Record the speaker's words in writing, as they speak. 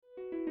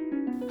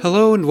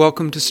Hello and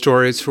welcome to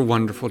Stories for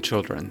Wonderful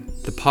Children,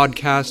 the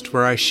podcast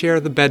where I share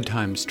the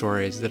bedtime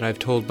stories that I've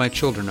told my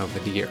children over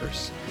the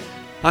years.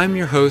 I'm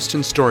your host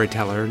and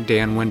storyteller,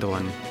 Dan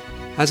Wendelin.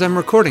 As I'm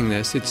recording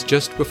this, it's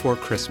just before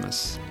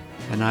Christmas,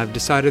 and I've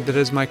decided that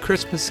as my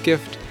Christmas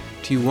gift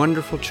to you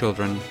wonderful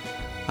children,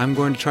 I'm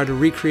going to try to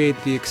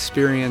recreate the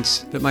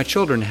experience that my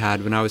children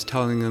had when I was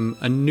telling them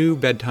a new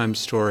bedtime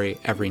story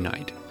every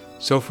night.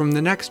 So from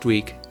the next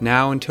week,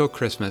 now until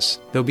Christmas,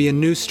 there'll be a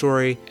new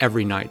story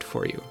every night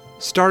for you.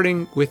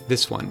 Starting with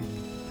this one,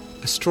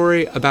 a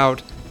story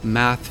about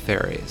math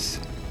fairies.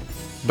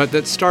 But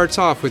that starts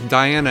off with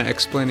Diana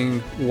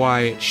explaining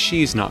why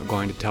she's not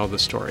going to tell the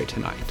story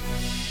tonight.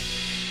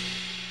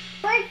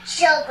 We're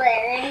children,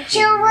 and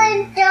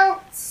children don't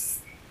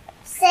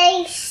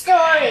say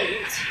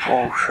stories.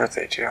 Oh, sure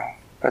they do.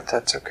 But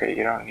that's okay,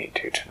 you don't need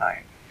to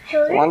tonight.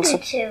 Children Once do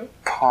too.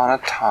 upon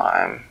a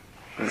time,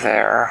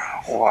 there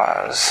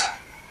was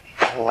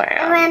a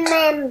land.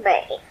 Remember,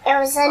 it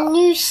was a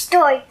new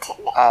story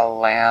today. A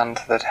land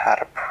that had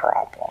a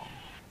problem.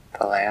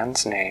 The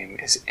land's name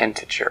is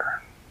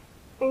Integer.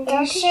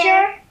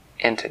 Integer?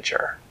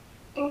 Integer.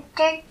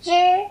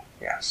 Integer?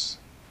 Yes.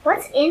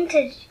 What's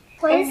integer?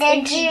 What is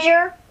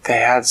integer? They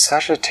had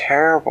such a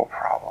terrible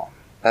problem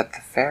that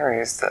the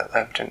fairies that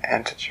lived in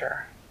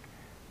Integer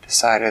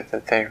decided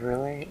that they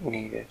really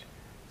needed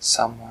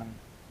someone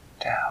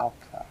to help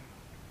them.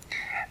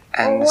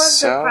 And What was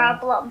so the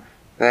problem?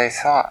 they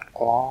thought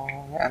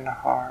long and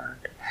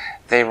hard.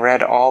 They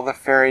read all the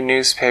fairy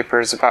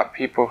newspapers about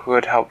people who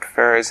had helped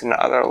fairies in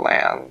other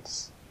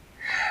lands.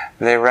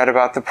 They read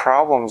about the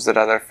problems that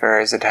other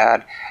fairies had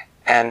had,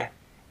 and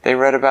they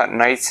read about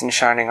knights in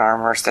shining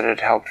armors that had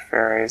helped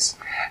fairies,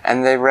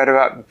 and they read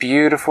about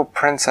beautiful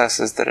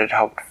princesses that had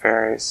helped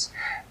fairies.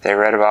 They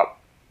read about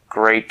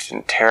great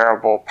and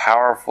terrible,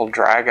 powerful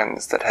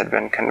dragons that had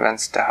been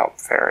convinced to help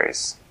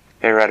fairies.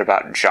 They read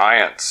about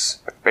giants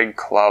with big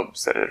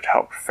clubs that had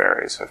helped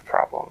fairies with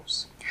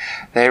problems.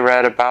 They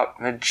read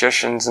about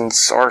magicians and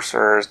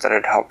sorcerers that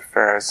had helped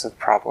fairies with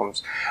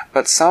problems.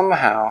 But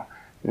somehow,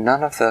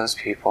 none of those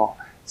people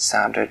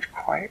sounded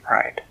quite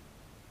right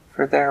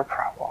for their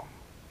problem.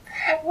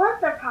 What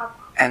was the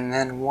problem? And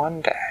then one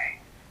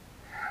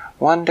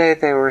day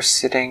they were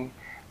sitting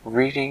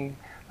reading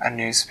a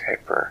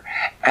newspaper,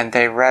 and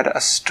they read a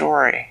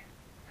story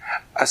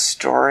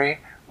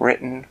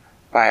written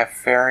by a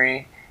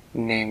fairy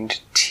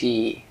named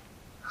T.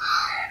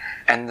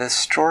 And the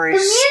story... The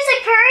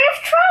music fairy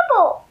of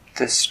trouble!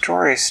 The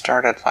story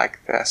started like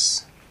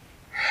this.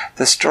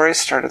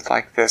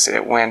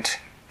 It went,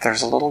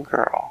 there's a little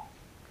girl,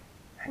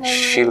 and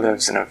she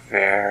lives in a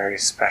very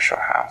special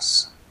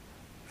house,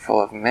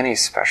 full of many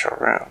special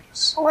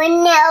rooms.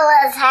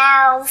 Wanella's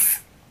house.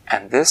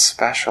 And this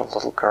special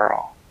little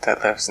girl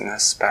that lives in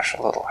this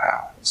special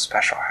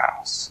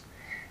house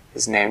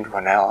is named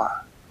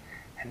Wanella,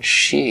 and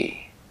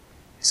she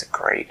is a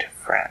great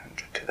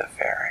friend to the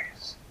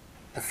fairies.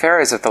 The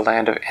fairies of the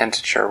land of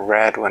Integer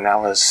read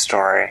Wanella's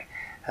story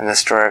and the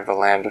story of the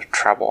land of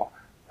Trouble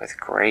with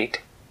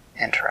great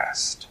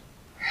interest.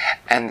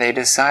 And they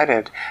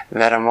decided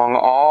that among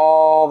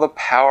all the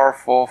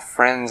powerful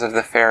friends of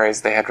the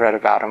fairies they had read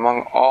about,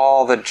 among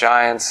all the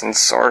giants and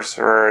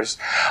sorcerers,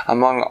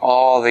 among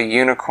all the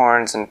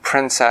unicorns and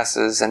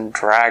princesses and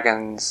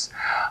dragons,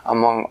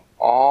 among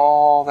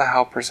all the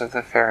helpers of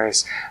the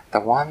fairies, the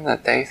one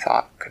that they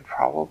thought could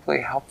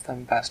probably help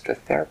them best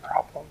with their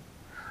problem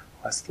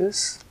was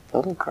this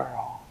little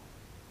girl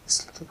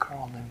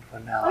named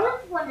Wanella.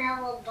 What does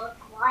Wanella look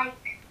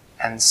like?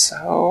 And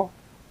so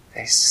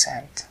they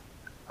sent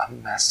a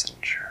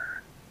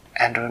messenger.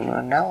 And when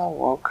Wanella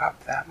woke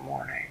up that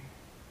morning,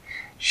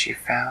 she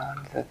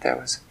found that there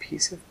was a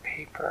piece of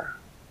paper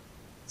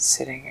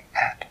sitting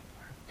at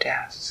her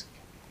desk.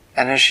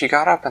 And as she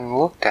got up and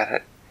looked at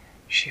it,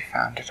 she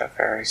found it a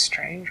very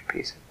strange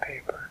piece of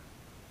paper.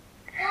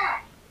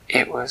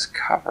 It was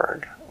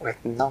covered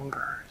with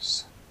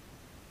numbers.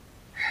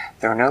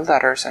 There were no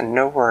letters and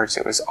no words,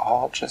 it was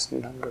all just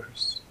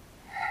numbers.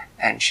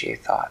 And she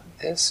thought,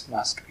 this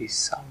must be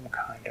some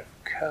kind of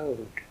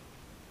code.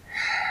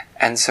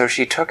 And so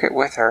she took it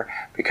with her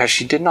because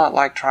she did not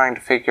like trying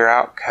to figure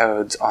out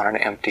codes on an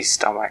empty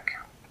stomach.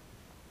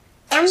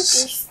 Empty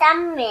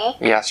stomach?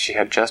 Yes, she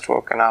had just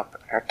woken up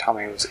and her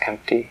tummy was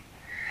empty.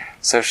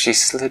 So she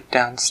slid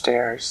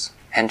downstairs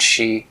and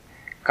she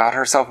got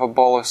herself a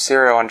bowl of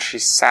cereal and she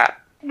sat.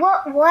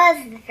 What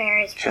was the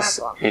fairy's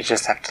problem? You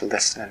just have to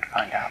listen and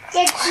find out.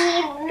 Did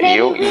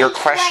she Your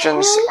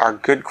questions are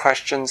good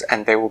questions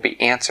and they will be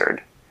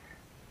answered.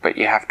 But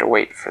you have to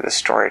wait for the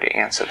story to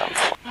answer them.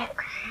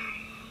 Okay.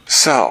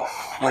 So,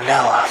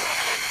 Wanella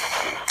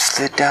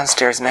slid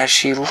downstairs and as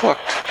she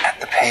looked at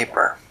the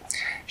paper,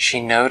 she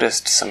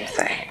noticed some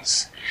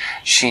things.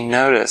 She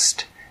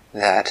noticed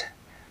that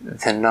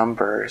the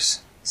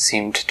numbers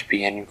seemed to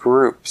be in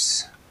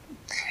groups.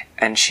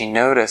 And she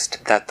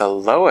noticed that the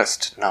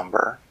lowest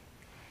number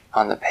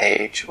on the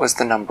page was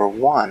the number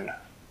 1.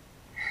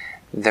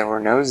 There were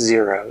no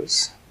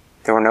zeros.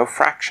 There were no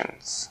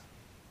fractions.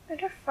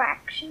 What are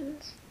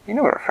fractions? You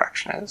know what a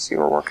fraction is. You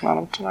were working on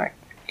them tonight.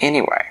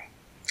 Anyway,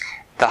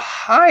 the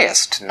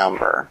highest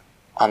number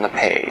on the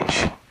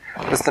page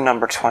was the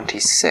number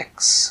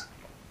 26.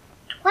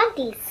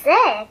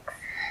 26?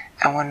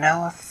 And when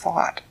Nella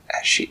thought,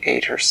 as she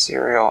ate her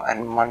cereal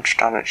and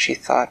munched on it, she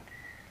thought,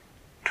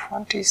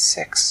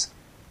 26,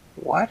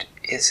 what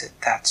is it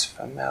that's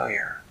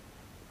familiar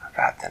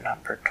about the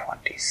number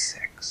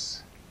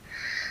 26?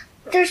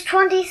 There's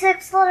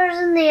 26 letters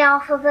in the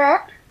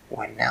alphabet.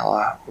 When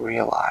Nella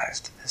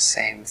realized the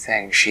same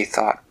thing, she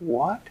thought,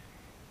 what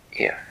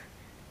if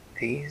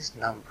these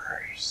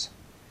numbers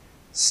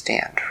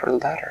stand for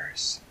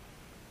letters?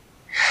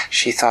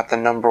 She thought the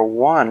number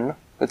 1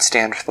 would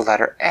stand for the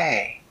letter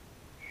A.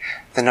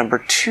 The number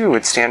 2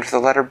 would stand for the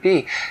letter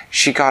B.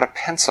 She got a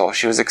pencil.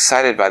 She was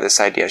excited by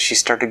this idea. She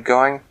started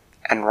going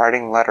and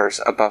writing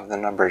letters above the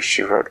numbers.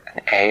 She wrote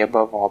an A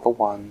above all the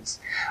 1s,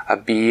 a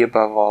B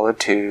above all the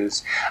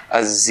 2s,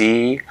 a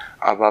Z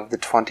above the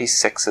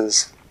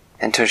 26s,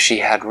 until she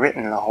had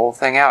written the whole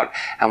thing out.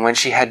 And when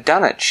she had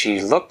done it,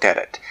 she looked at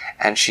it,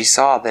 and she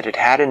saw that it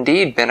had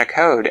indeed been a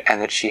code, and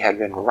that she had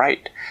been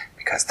right,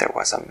 because there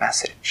was a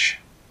message.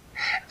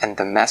 And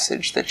the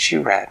message that she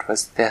read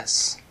was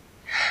this.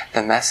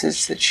 The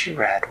message that she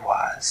read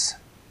was,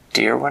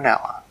 Dear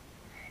Winella,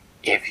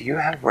 if you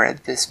have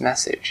read this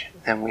message,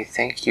 then we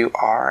think you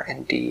are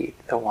indeed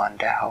the one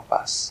to help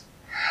us.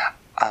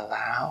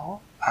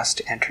 Allow us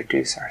to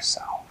introduce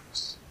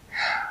ourselves.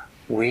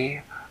 We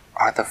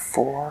are the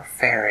 4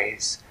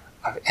 fairies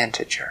of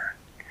integer.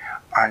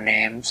 Our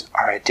names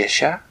are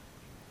addition,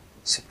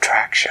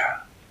 subtraction,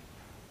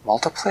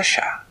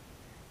 multiplication,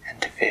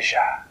 and division.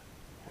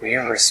 We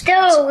are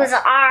responsible. Those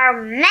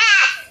are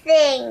math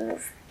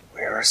things.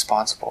 We are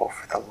responsible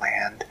for the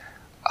land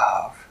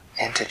of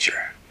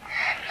integer.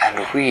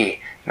 And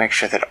we make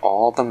sure that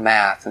all the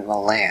math in the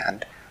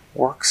land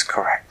works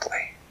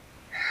correctly.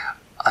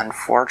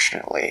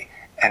 Unfortunately,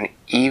 an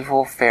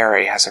evil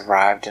fairy has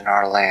arrived in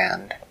our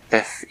land.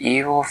 The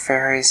evil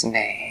fairy's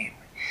name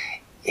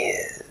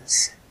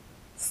is...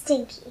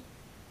 Stinky.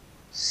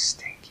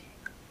 Stinky.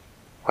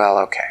 Well,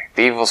 okay.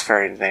 The evil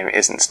fairy's name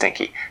isn't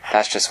Stinky.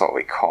 That's just what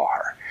we call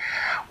her.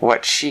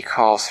 What she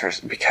calls her,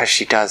 because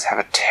she does have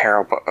a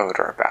terrible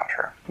odor about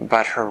her.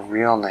 But her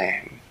real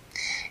name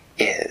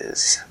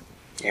is...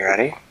 You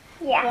ready?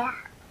 Yeah.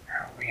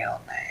 Her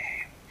real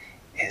name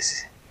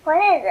is... What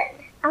is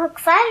it? I'm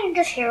excited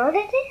to hear what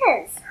it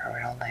is. Her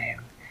real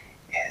name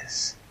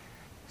is...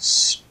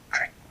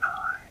 Strychnine.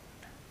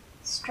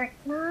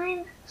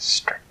 Strychnine?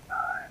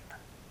 Strychnine.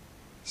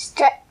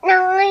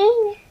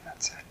 Strychnine?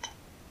 That's it.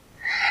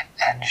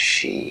 And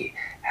she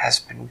has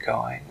been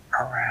going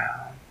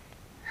around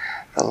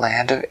the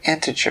land of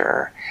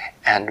integer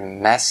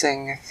and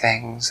messing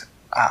things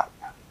up.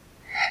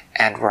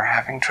 And we're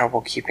having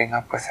trouble keeping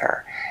up with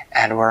her.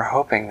 And we're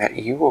hoping that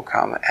you will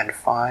come and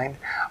find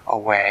a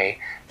way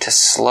to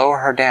slow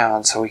her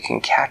down so we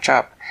can catch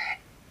up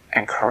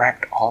and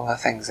correct all the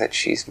things that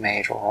she's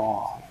made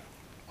wrong.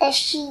 Is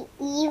she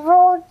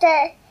evil?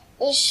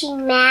 Is she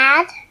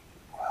mad?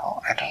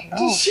 Well, I don't know.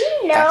 Does she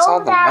know That's all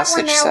the that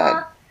message Winella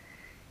said.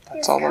 That's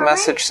is all the coming?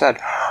 message said.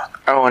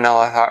 Oh, and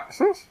Ella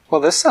thought,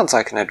 well, this sounds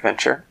like an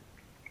adventure.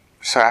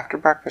 So after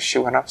breakfast, she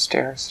went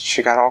upstairs.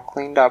 She got all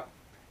cleaned up.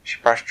 She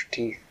brushed her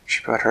teeth.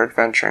 She put her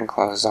adventuring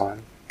clothes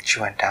on. She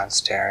went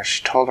downstairs.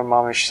 She told her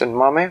mommy, she said,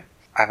 Mommy,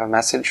 I have a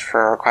message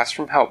for a request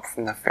from help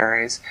from the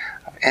fairies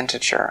of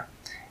integer.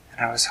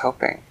 And I was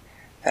hoping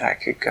that I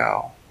could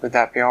go. Would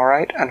that be all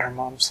right? And her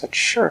mom said,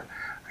 sure.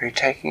 Are you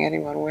taking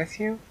anyone with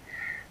you?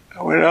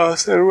 And Winella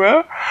said,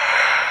 well,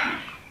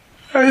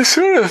 I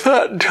sort of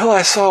thought until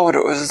I saw what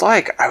it was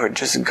like, I would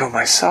just go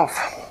myself.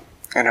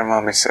 And her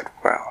mommy said,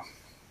 well,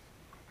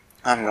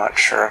 I'm not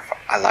sure if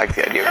I like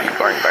the idea of you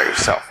going by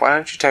yourself. Why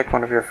don't you take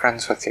one of your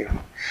friends with you?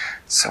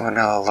 So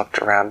Winella looked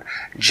around.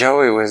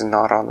 Joey was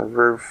not on the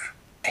roof.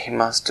 He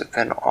must have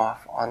been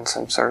off on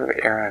some sort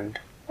of errand.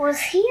 Was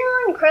he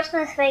on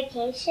Christmas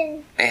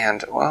vacation?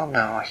 And, well,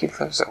 no, he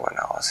lives at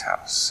Winella's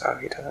house, so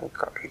he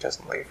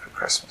doesn't leave for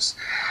Christmas.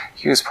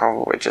 He was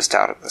probably just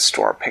out at the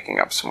store picking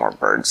up some more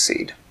bird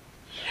seed.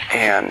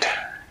 And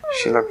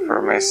she looked for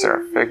a Macer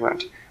of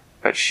Figment,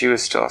 but she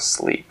was still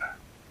asleep.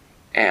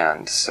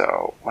 And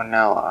so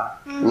Winella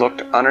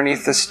looked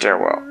underneath the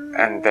stairwell,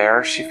 and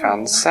there she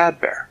found the Sad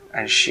Bear.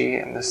 And she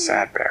and the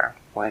Sad Bear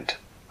went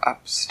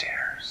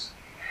upstairs,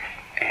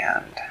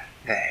 and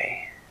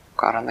they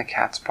got on the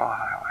Cat's Paw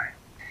Highway,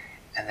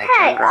 and they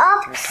turned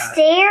around 3 times.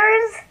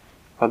 Upstairs?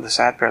 Well, the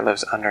Sad Bear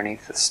lives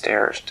underneath the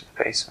stairs to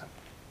the basement.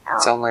 Oh.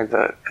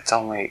 It's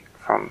only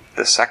from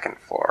the 2nd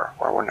floor,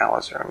 where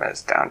Winella's room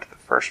is, down to the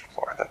 1st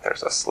floor that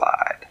there's a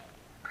slide.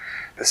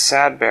 The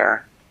Sad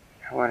Bear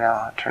and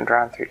Winella turned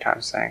around 3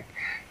 times, saying,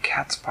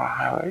 Cat's Paw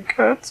Highway,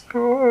 Cat's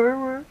Paw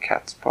Highway,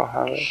 Cat's Paw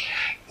Highway.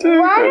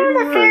 What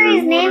are the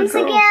fairies' names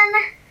again?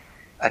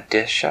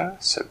 Addition,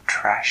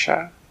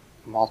 subtraction,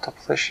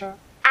 multiplication.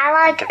 I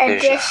like Division.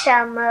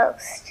 Addition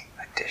most.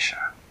 Addition.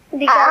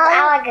 Because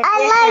I like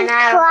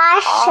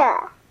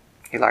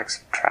Addition. He likes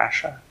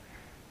subtraction.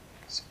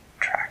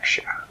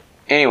 Subtraction.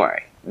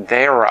 Anyway,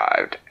 they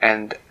arrived,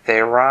 and they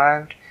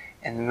arrived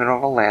in the middle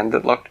of a land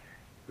that looked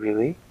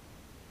really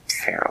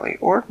fairly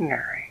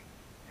ordinary.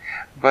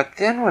 But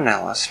then when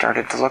Ella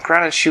started to look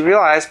around, and she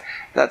realized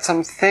that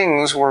some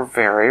things were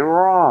very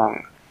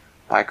wrong.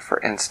 Like, for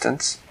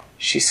instance,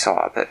 she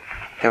saw that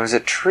there was a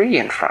tree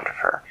in front of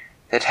her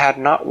that had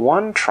not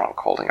one trunk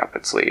holding up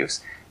its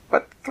leaves,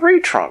 but 3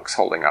 trunks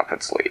holding up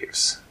its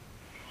leaves.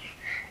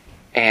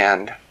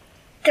 And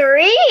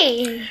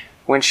 3.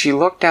 when she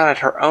looked down at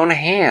her own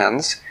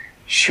hands,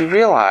 she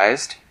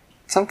realized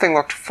something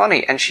looked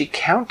funny, and she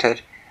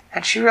counted,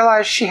 and she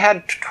realized she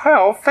had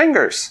 12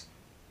 fingers.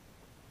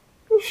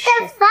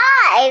 Instead of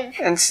 5.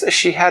 And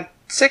she had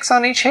 6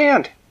 on each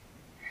hand.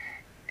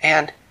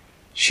 And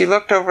she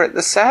looked over at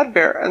the sad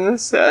bear, and the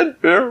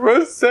sad bear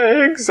was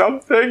saying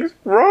something's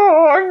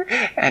wrong.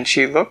 And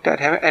she looked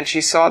at him, and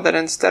she saw that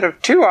instead of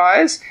 2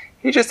 eyes,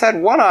 he just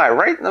had 1 eye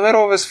right in the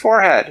middle of his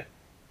forehead.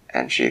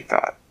 And she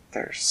thought,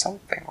 there's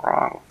something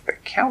wrong with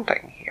the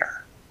counting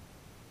here.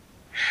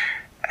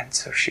 And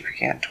so she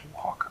began to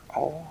walk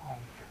along,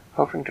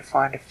 hoping to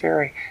find a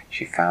fairy.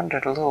 She found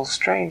it a little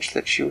strange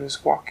that she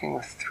was walking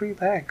with 3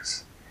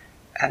 legs.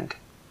 And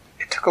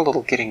it took a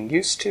little getting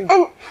used to.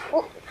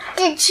 And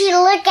did she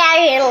look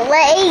at her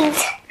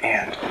legs?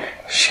 And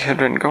she had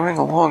been going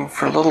along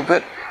for a little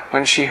bit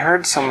when she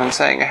heard someone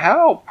saying,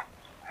 "Help!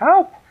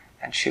 Help!"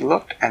 And she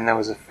looked, and there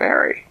was a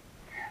fairy.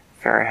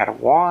 The fairy had a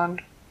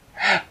wand,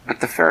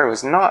 but the fairy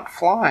was not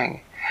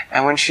flying.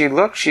 And when she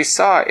looked, she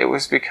saw it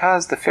was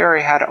because the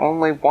fairy had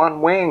only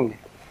 1 wing.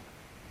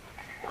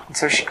 And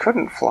so she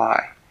couldn't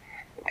fly.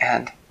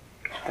 And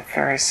the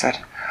fairy said,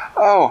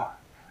 Oh,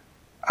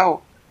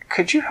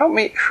 could you help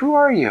me? Who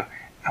are you?"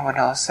 And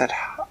Winella said,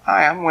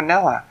 "Hi, I'm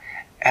Winella."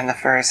 And the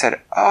fairy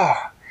said,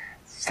 "Oh,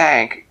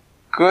 thank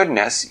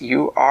goodness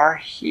you are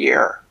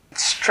here."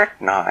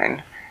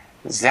 Strychnine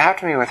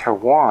zapped me with her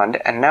wand,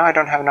 and now I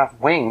don't have enough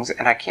wings,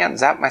 and I can't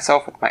zap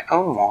myself with my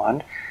own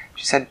wand.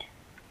 She said,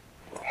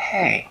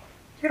 "Hey,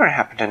 you don't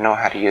happen to know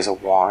how to use a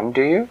wand,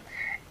 do you?"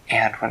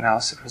 And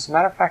Winella said, "As a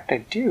matter of fact, I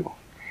do."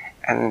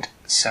 And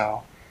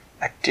so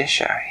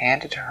Adisha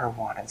handed her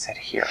wand and said,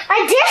 "Here."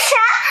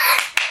 Adisha!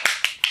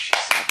 She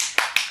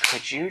said,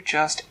 "Could you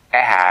just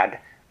add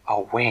a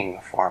wing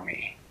for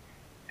me?"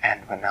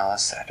 And Winella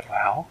said,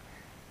 "Well,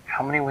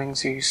 how many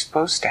wings are you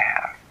supposed to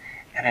have?"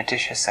 And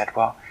Adisha said,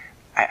 "Well,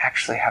 I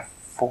actually have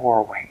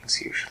 4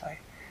 wings usually."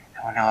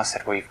 And Winella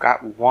said, "Well, you've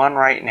got 1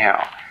 right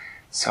now.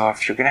 So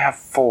if you're going to have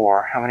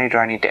 4, how many do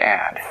I need to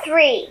add?"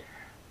 3.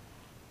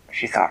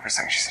 She thought for a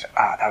second. She said,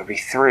 "Oh, that would be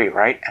 3,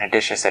 right?" And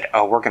Adisha said,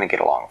 "Oh, we're going to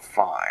get along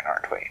fine,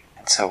 aren't we?"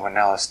 And so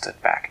Winella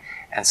stood back.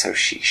 And so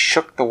she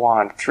shook the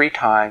wand 3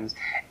 times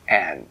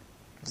and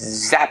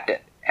zapped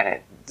it. And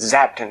it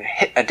zapped and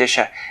hit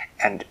Adisha.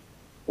 And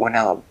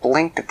Winella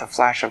blinked at the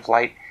flash of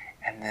light.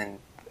 And then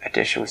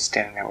Adisha was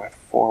standing there with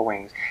 4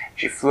 wings.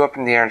 She flew up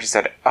in the air and she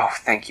said, "Oh,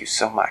 thank you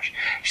so much."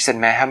 She said,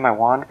 "May I have my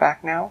wand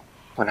back now?"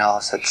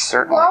 Winella said,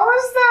 "Certainly." What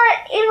was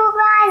the evil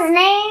guy's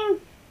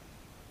name?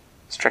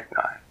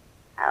 Strychnine.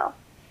 Oh.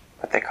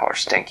 But they call her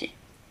Stinky.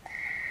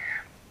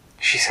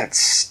 She said,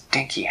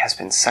 "Stinky has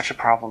been such a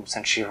problem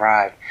since she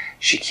arrived.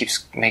 She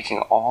keeps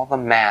making all the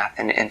math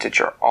and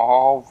integer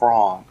all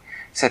wrong."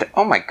 Said,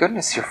 "Oh my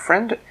goodness, is your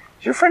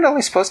friend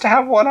only supposed to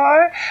have 1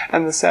 eye?"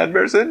 And the sad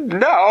bear said,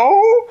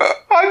 "No,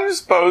 I'm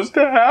supposed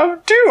to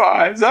have 2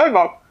 eyes. I'm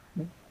a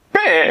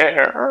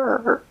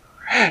bear."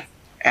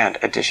 And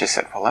Adisha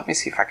said, "Well, let me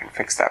see if I can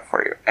fix that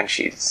for you." And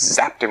she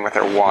zapped him with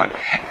her wand.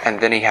 And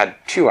then he had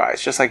 2 eyes,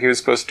 just like he was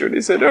supposed to. And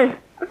he said, "Oh,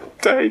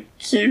 thank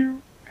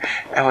you."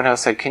 And Winella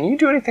said, "Can you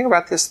do anything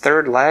about this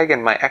 3rd leg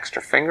and my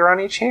extra finger on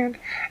each hand?"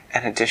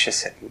 And Adisha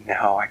said,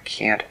 "No, I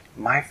can't.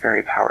 My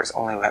fairy powers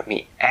only let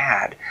me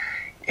add.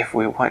 If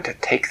we want to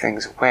take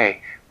things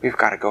away, we've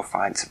got to go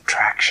find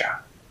Subtraction."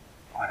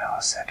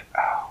 Winella said,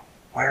 "Oh,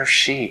 where's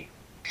she?"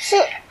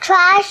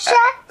 Subtraction?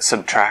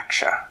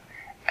 Subtraction.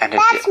 And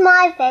That's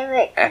my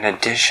favorite. And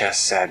Adisha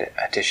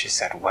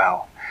said,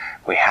 "Well,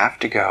 we have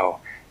to go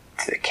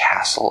to the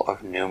Castle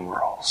of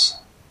Numerals."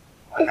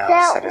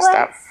 Winella said, "Is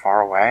that far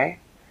away?"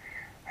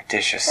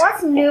 Adisha said,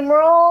 What's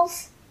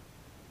numerals?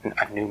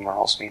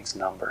 Numerals means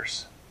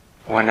numbers.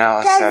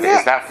 Winella said,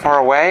 "Is that far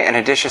away?" And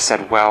Adisha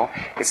said, "Well,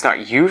 it's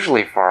not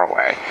usually far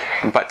away,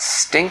 but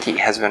Stinky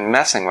has been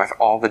messing with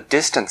all the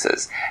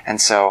distances, and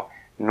so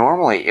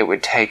normally it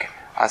would take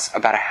us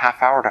about a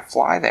half hour to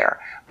fly there.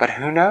 But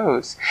who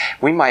knows?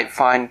 We might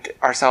find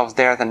ourselves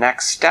there the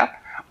next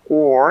step,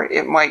 or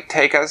it might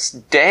take us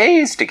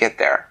days to get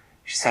there."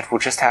 She said, "We'll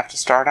just have to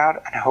start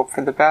out and hope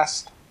for the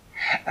best."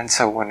 And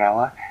so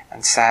Winella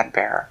and Sad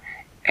Bear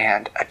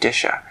and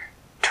Adisha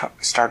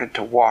started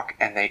to walk,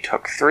 and they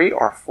took 3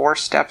 or 4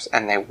 steps,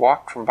 and they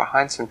walked from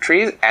behind some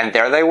trees, and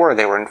there they were.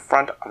 They were in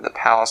front of the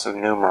Palace of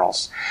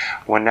Numerals.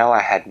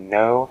 Winella had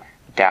no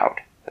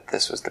doubt that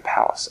this was the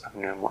Palace of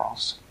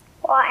Numerals.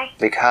 Why?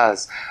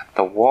 Because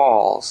the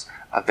walls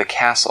of the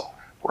castle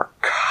were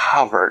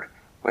covered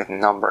with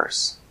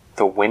numbers.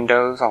 The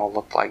windows all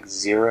looked like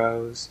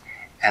zeros,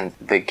 and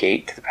the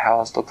gate to the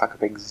palace looked like a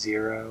big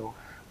 0.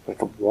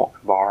 with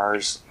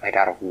bars made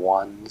out of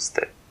ones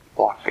that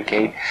blocked the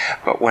gate.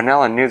 But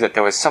Winella knew that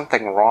there was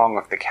something wrong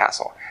with the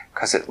castle,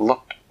 because it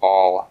looked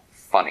all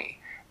funny.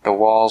 The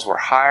walls were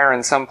higher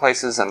in some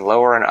places and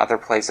lower in other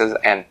places,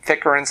 and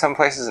thicker in some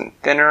places and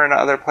thinner in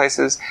other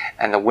places,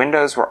 and the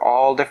windows were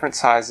all different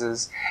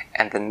sizes,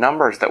 and the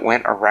numbers that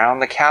went around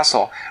the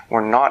castle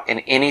were not in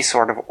any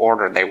sort of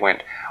order. They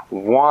went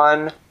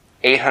 1,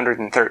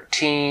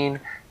 813,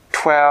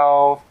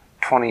 12,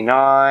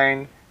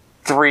 29,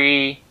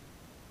 3,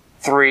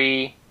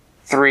 3,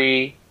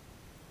 3,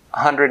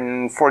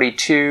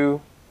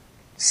 142,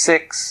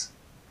 6.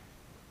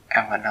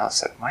 And Winella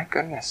said, "My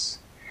goodness."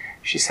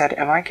 She said,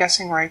 "Am I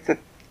guessing right that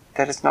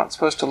it's not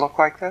supposed to look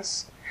like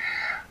this?"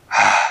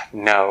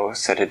 "No,"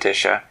 said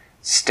Adisha.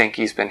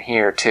 "Stinky's been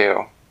here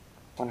too."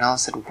 Winella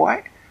said,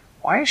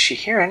 Why is she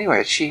here anyway?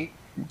 Does she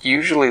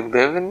usually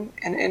live in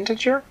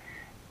Integer?"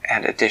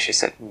 And Adisha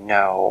said,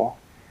 "No.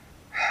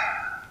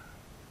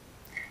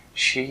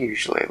 She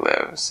usually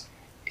lives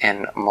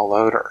in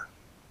Maloder.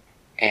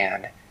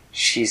 And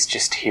she's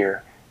just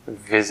here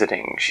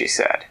visiting," she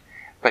said.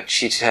 But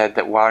she said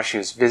that while she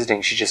was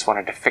visiting, she just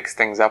wanted to fix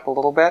things up a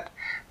little bit.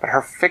 But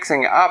her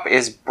fixing up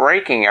is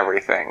breaking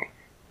everything.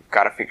 We've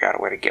got to figure out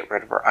a way to get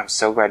rid of her. I'm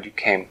so glad you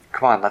came.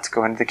 Come on, let's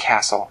go into the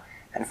castle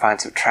and find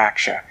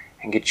Subtraction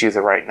and get you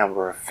the right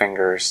number of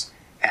fingers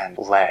and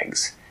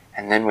legs.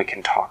 And then we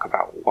can talk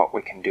about what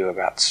we can do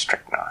about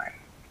Strychnine.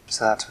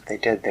 So that's what they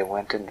did. They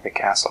went into the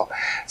castle.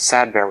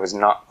 Sad Bear was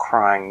not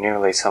crying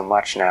nearly so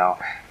much now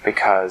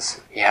because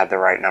he had the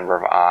right number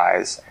of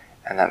eyes,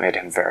 and that made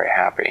him very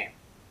happy.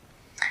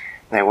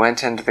 They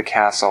went into the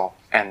castle,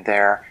 and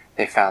there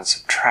they found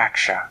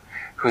Subtraction,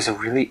 who was a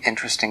really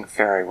interesting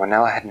fairy.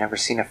 Winella had never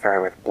seen a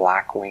fairy with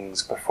black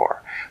wings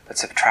before, but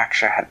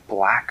Subtraction had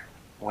black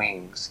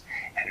wings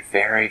and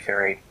very,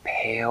 very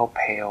pale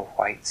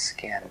white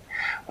skin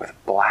with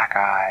black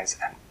eyes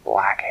and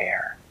black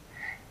hair.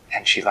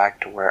 And she liked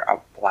to wear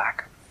a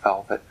black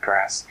velvet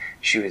dress.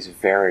 She was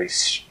very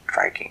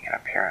striking in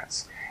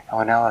appearance, and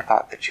Winella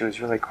thought that she was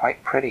really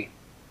quite pretty.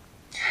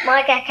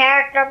 Like a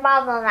character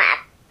bubble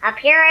map.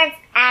 Appearance,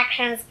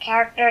 actions,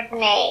 character,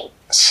 name.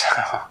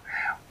 So,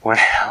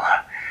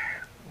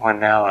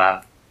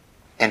 Winella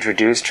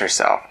introduced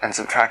herself, and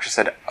Subtraction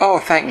said, "Oh,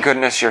 thank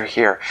goodness you're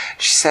here."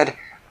 She said,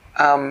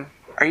 "Are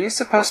you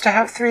supposed to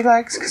have 3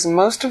 legs? Because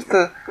most of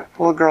the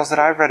little girls that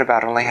I've read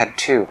about only had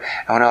 2.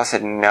 And Winella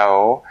said,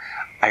 "No,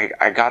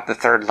 I got the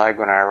 3rd leg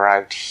when I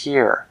arrived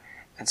here."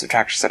 And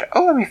Subtraction said,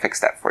 "Oh, let me fix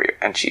that for you."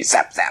 And she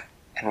zap.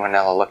 And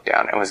Winella looked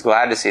down and was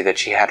glad to see that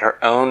she had her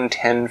own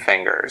 10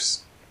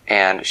 fingers.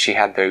 And she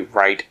had the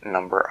right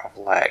number of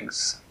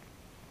legs.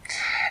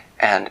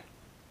 And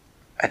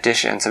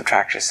Adisha and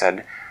Subtraction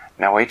said,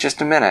 "Now wait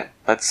just a minute.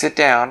 Let's sit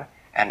down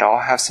and all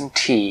have some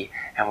tea.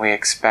 And we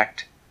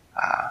expect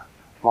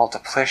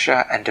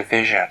Multiplicia and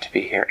Division to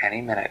be here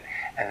any minute.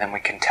 And then we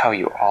can tell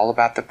you all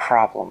about the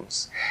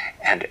problems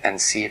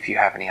and see if you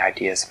have any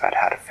ideas about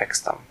how to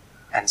fix them."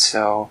 And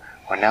so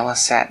Winella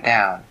sat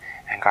down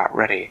and got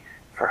ready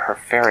for her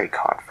fairy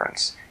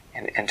conference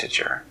in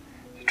Integer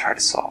to try to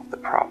solve the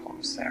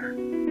problems there.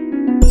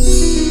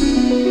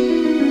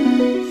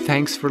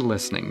 Thanks for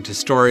listening to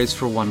Stories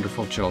for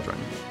Wonderful Children.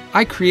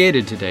 I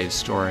created today's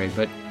story,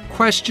 but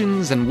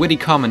questions and witty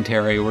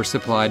commentary were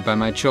supplied by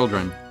my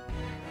children.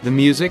 The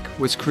music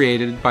was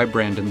created by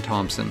Brandon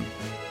Thompson.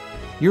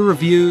 Your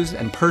reviews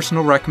and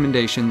personal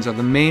recommendations are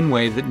the main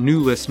way that new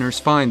listeners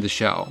find the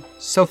show,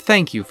 so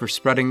thank you for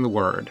spreading the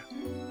word.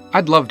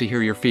 I'd love to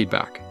hear your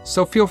feedback,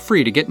 so feel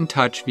free to get in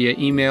touch via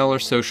email or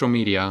social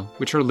media,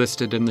 which are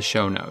listed in the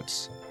show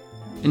notes.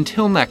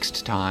 Until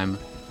next time,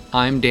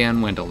 I'm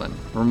Dan Wendelin,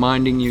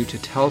 reminding you to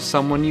tell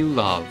someone you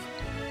love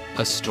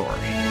a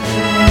story.